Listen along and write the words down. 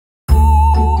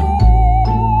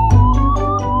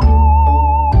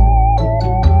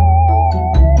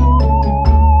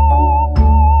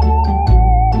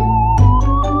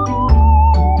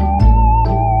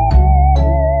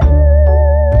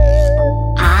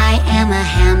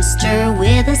hamster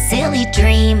with a silly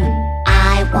dream.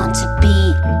 I want to be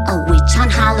a witch on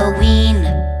Halloween.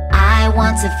 I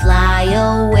want to fly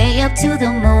away up to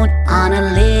the moon on a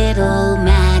little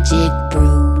magic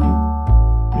broom.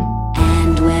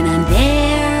 And when I'm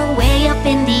there, way up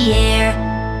in the air,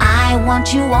 I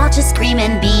want you all to scream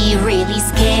and be really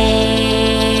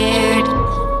scared.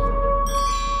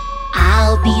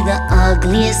 I'll be the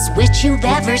ugliest witch you've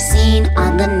ever seen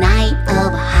on the night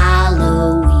of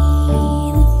Halloween.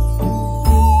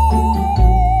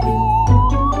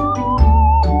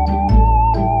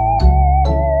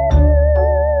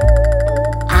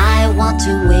 I want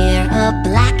to wear a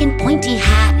black and pointy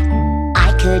hat.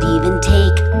 I could even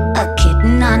take a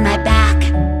kitten on my back.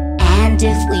 And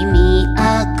if we meet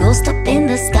a ghost up in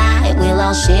the sky, we'll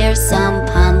all share some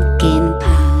pumpkin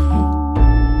pie.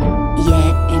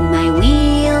 Yet in my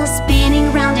wheel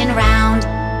spinning round and round,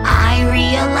 I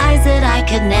realize that I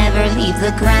could never leave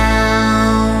the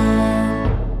ground.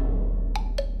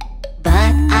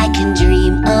 But I can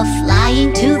dream of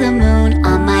flying to the moon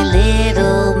on my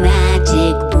little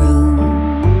magic broom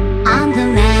on the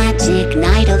magic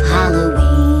night of Halloween.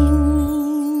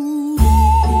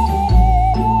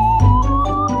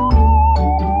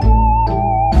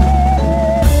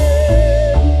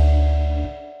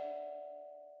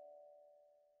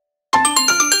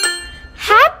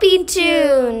 Happy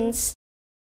Tunes!